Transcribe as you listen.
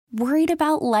Worried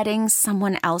about letting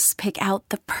someone else pick out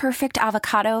the perfect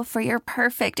avocado for your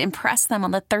perfect impress them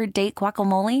on the third date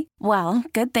guacamole? Well,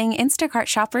 good thing Instacart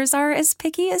shoppers are as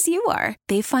picky as you are.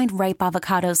 They find ripe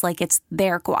avocados like it's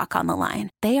their guac on the line.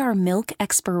 They are milk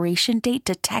expiration date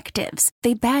detectives.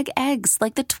 They bag eggs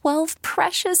like the 12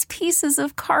 precious pieces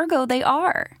of cargo they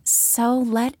are. So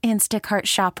let Instacart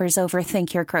shoppers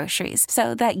overthink your groceries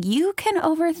so that you can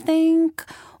overthink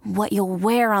what you'll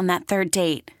wear on that third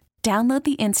date. Download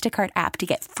the Instacart app to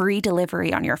get free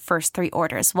delivery on your first 3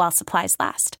 orders while supplies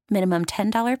last. Minimum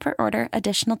 $10 per order.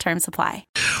 Additional terms apply.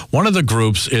 One of the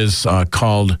groups is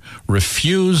called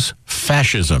Refuse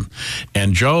Fascism.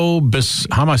 And Joe,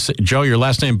 Joe, your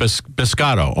last name,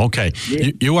 Biscotto. Okay. Yeah.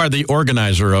 You are the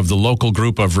organizer of the local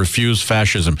group of Refuse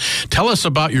Fascism. Tell us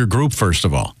about your group, first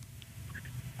of all.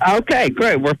 Okay,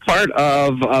 great. We're part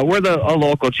of, we're a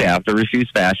local chapter, Refuse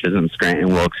Fascism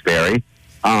Scranton Wilkes-Barre.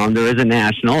 There is a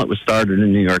national. It was started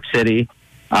in New York City.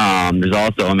 There's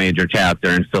also a major chapter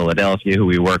in Philadelphia who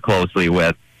we work closely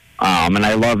with. And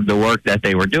I loved the work that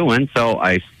they were doing, so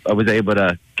I was able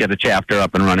to get a chapter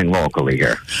up and running locally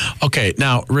here. Okay,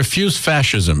 now, refuse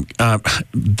fascism.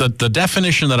 The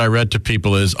definition that I read to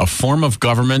people is a form of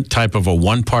government type of a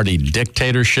one-party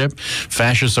dictatorship.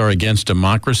 Fascists are against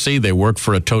democracy. They work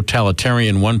for a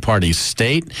totalitarian one-party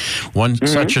state.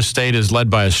 Such a state is led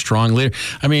by a strong leader.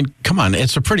 I mean, come on,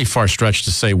 it's a pretty far stretch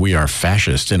to say we are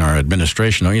fascist in our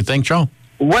administration, don't you think, Joe?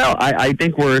 Well, I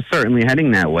think we're certainly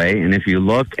heading that way. And if you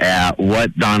look at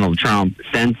what Donald Trump,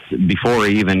 since before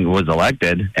he even was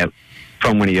elected,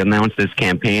 from when he announced his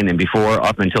campaign and before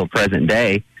up until present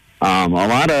day, a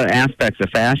lot of aspects of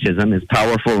fascism is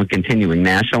powerful and continuing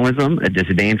nationalism, a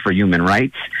disdain for human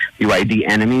rights. You ID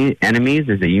enemies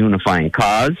as a unifying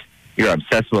cause. You're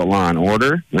obsessed with law and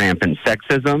order, rampant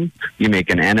sexism. You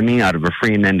make an enemy out of a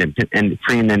free and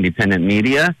independent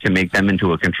media to make them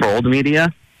into a controlled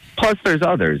media. Plus, there's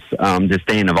others.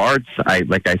 Disdain of arts,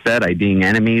 like I said, IDing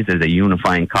enemies as a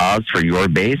unifying cause for your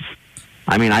base.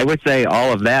 I mean, I would say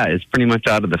all of that is pretty much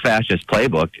out of the fascist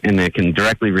playbook, and it can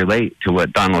directly relate to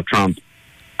what Donald Trump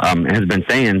has been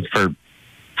saying for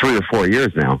 3 or 4 years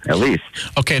now, at least.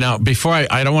 Okay, now, before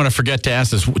I don't want to forget to ask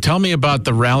this, tell me about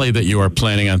the rally that you are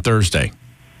planning on Thursday.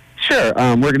 Sure.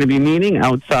 We're going to be meeting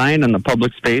outside in the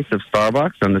public space of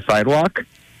Starbucks on the sidewalk.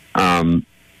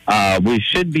 We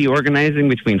should be organizing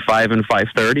between 5 and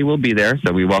 5:30. We'll be there,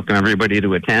 so we welcome everybody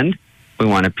to attend. We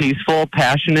want a peaceful,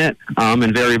 passionate,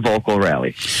 and very vocal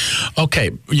rally. Okay.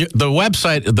 The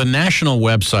website, the national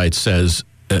website says,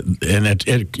 and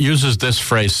it uses this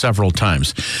phrase several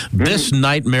times, this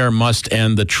nightmare must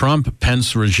end. The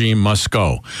Trump-Pence regime must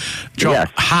go. Joe, yes.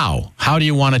 How do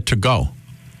you want it to go?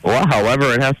 Well,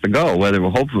 however it has to go, whether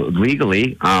we're hopefully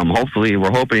legally, hopefully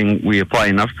we're hoping we apply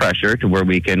enough pressure to where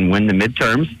we can win the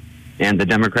midterms, and the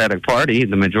Democratic Party,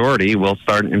 the majority, will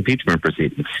start impeachment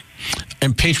proceedings.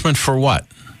 Impeachment for what?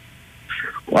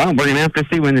 Well, we're going to have to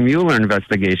see when the Mueller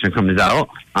investigation comes out.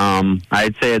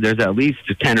 I'd say there's at least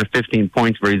 10 or 15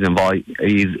 points where he's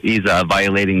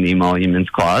violating the emoluments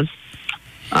clause.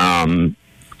 I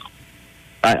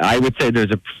would say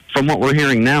from what we're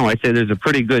hearing now, I'd say there's a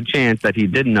pretty good chance that he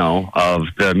did know of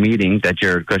the meeting that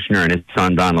Jared Kushner and his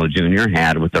son Donald Jr.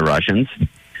 had with the Russians.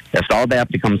 If all that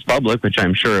becomes public, which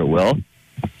I'm sure it will,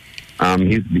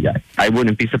 I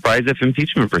wouldn't be surprised if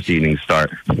impeachment proceedings start.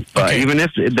 But even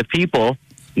if the people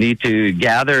need to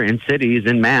gather in cities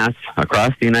en masse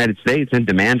across the United States and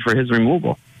demand for his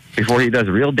removal before he does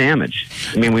real damage.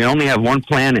 I mean, we only have one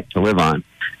planet to live on.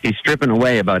 He's stripping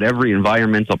away about every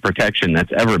environmental protection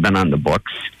that's ever been on the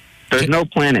books. There's no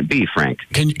planet B, Frank.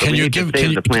 Can you give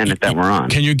the planet that we're on?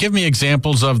 Can you give me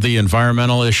examples of the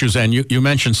environmental issues? And you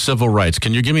mentioned civil rights.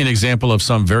 Can you give me an example of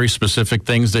some very specific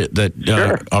things that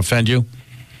Sure. Offend you?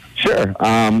 Sure.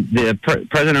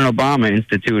 President Obama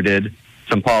instituted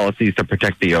some policies to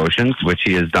protect the oceans, which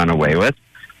he has done away with.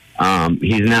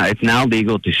 It's now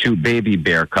legal to shoot baby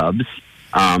bear cubs.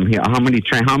 How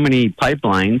many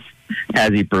pipelines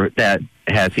has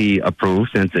he approved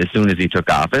since as soon as he took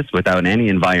office without any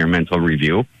environmental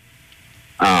review?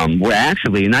 We're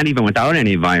actually not even without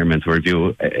any environmental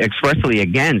review, expressly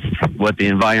against what the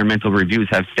environmental reviews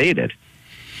have stated.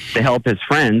 To help his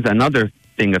friends, another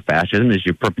thing of fascism is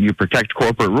you protect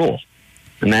corporate rule,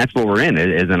 and that's what we're in. It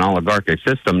is an oligarchic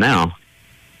system now,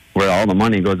 where all the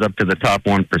money goes up to the top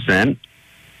 1%.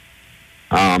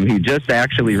 He just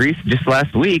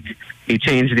last week, he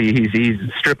changed he's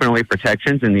stripping away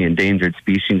protections in the Endangered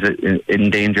Species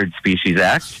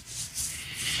Act.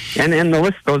 And the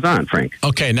list goes on, Frank.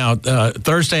 Okay, now,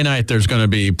 Thursday night, there's going to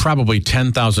be probably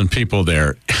 10,000 people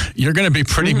there. You're going to be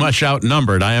pretty much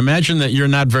outnumbered. I imagine that you're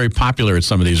not very popular at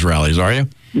some of these rallies, are you?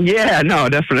 Yeah, no,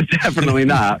 definitely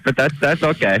not. But that's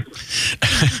okay.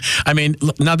 I mean,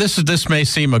 now this may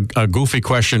seem a goofy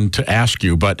question to ask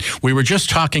you, but we were just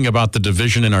talking about the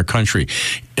division in our country.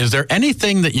 Is there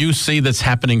anything that you see that's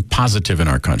happening positive in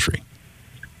our country?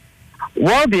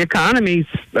 Well, the economy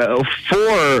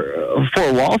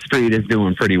for Wall Street is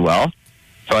doing pretty well,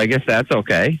 so I guess that's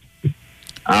okay.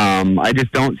 I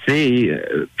just don't see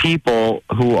people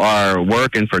who are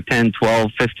working for $10,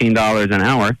 $12, $15 an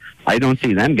hour. I don't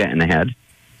see them getting ahead.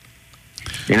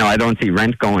 I don't see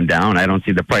rent going down. I don't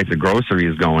see the price of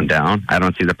groceries going down. I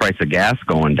don't see the price of gas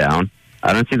going down.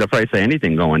 I don't see the price of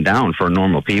anything going down for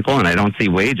normal people, and I don't see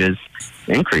wages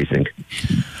increasing.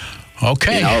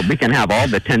 Okay. We can have all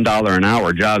the $10 an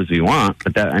hour jobs we want,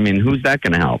 but who's that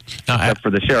going to help? Except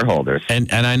for the shareholders.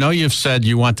 And I know you've said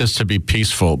you want this to be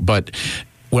peaceful, but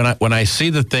when I see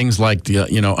the things like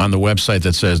on the website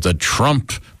that says the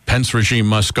Trump-Pence regime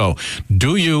must go,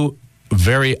 do you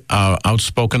very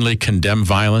outspokenly condemn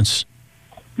violence?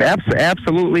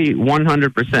 Absolutely,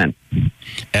 100%.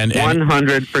 And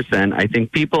 100%. I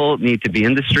think people need to be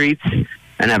in the streets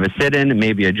and have a sit-in,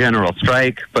 maybe a general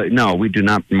strike. But no, we do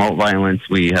not promote violence.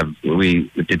 We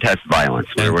detest violence.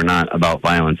 We're not about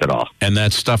violence at all. And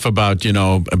that stuff about,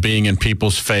 being in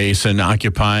people's face and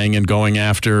occupying and going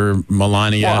after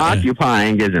Melania. Well,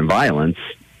 occupying isn't violence.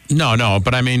 No,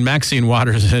 but I mean, Maxine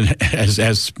Waters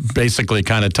has basically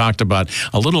kind of talked about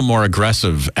a little more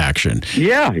aggressive action.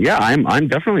 Yeah, I'm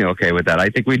definitely okay with that. I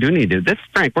think we do need to.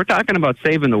 Frank, we're talking about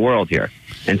saving the world here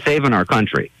and saving our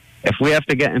country. If we have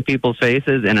to get in people's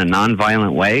faces in a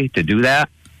nonviolent way to do that,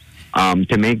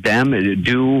 to make them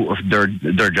do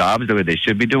their jobs the way they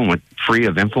should be doing, with free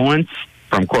of influence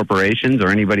from corporations or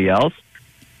anybody else,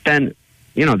 then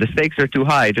the stakes are too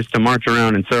high just to march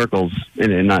around in circles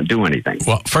and not do anything.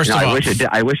 Well, first of all,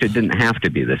 I wish it didn't have to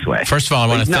be this way. First of all,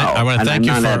 I want to thank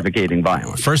you for advocating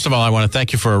violence. First of all, I want to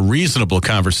thank you for a reasonable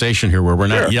conversation here where we're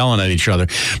not yelling at each other.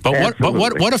 But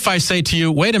what if I say to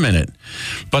you, wait a minute,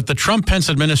 but the Trump-Pence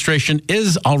administration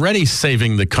is already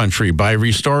saving the country by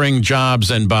restoring jobs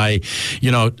and by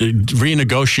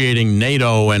renegotiating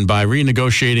NATO and by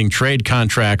renegotiating trade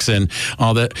contracts and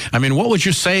all that. I mean, what would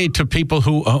you say to people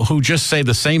who just say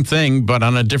the same thing but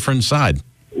on a different side?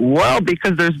 Well,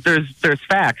 because there's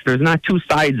facts. There's not two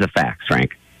sides of facts,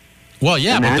 Frank. Well,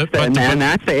 yeah, and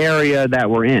that's the area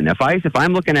that we're in. If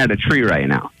I'm looking at a tree right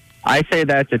now, I say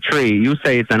that's a tree. You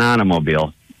say it's an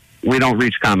automobile. We don't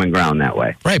reach common ground that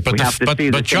way. Right, but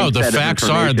Joe, the facts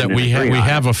are that we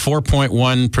have a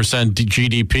 4.1%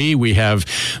 GDP. We have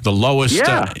the lowest.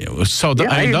 Yeah. Those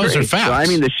are facts.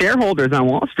 So, the shareholders on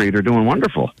Wall Street are doing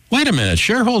wonderful. Wait a minute.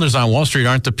 Shareholders on Wall Street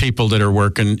aren't the people that are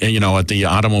working, at the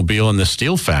automobile and the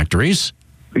steel factories.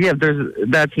 Yeah,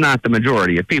 that's not the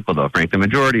majority of people, though, Frank. The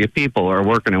majority of people are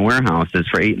working in warehouses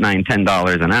for $8, $9,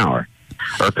 $10 an hour,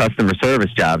 or customer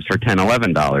service jobs for $10,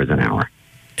 $11 an hour.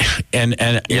 And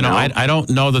I don't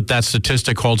know that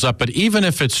statistic holds up, but even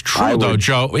if it's true, though,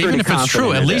 Joe, even if it's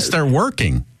true, at least they're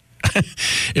working.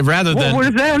 Rather than what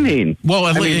does that mean? Well,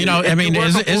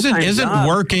 isn't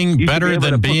working better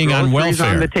than being on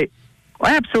welfare?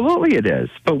 Well, absolutely it is.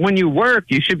 But when you work,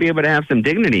 you should be able to have some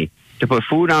dignity, to put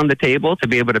food on the table, to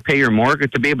be able to pay your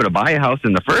mortgage, to be able to buy a house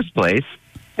in the first place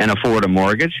and afford a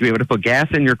mortgage, to be able to put gas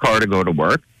in your car to go to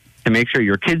work, to make sure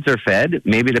your kids are fed,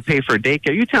 maybe to pay for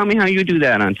daycare. You tell me how you do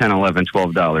that on $10, $11,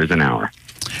 $12 an hour.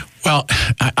 Well,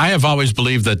 I have always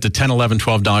believed that the $10, $11,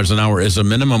 $12 an hour is a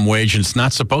minimum wage, and it's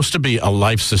not supposed to be a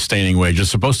life-sustaining wage. It's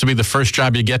supposed to be the first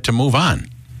job you get to move on.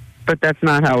 But that's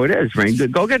not how it is, Frank.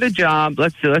 Go get a job.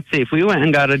 Let's see. If we went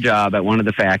and got a job at one of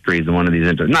the factories in one of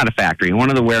these, not a factory, in one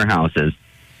of the warehouses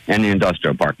in the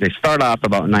industrial park, they start off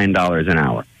about $9 an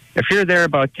hour. If you're there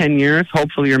about 10 years,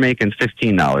 hopefully you're making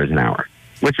 $15 an hour,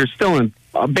 which are still in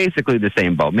basically the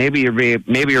same boat. Maybe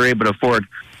you're able to afford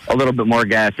a little bit more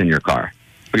gas in your car,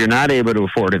 but you're not able to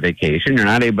afford a vacation. You're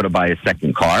not able to buy a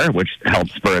second car, which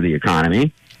helps spur the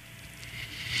economy.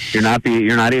 You're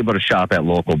not able to shop at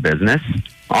local business.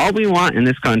 All we want in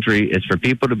this country is for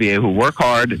people to be able to work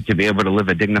hard, to be able to live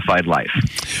a dignified life.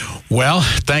 Well,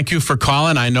 thank you for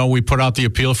calling. I know we put out the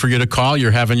appeal for you to call.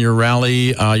 You're having your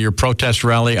rally, your protest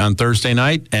rally on Thursday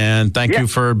night, and thank you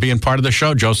for being part of the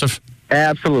show, Joseph.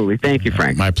 Absolutely. Thank you,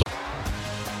 Frank. My pleasure.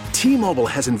 T-Mobile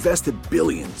has invested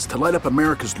billions to light up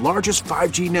America's largest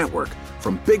 5G network,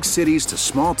 from big cities to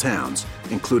small towns,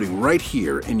 including right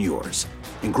here in yours.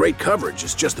 And great coverage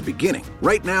is just the beginning.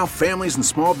 Right now, families and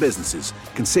small businesses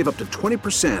can save up to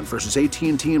 20% versus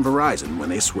AT&T and Verizon when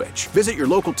they switch. Visit your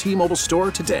local T-Mobile store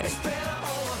today.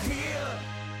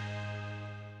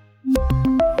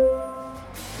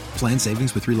 Plan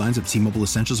savings with 3 lines of T-Mobile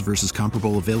Essentials versus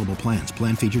comparable available plans.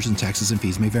 Plan features and taxes and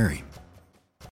fees may vary.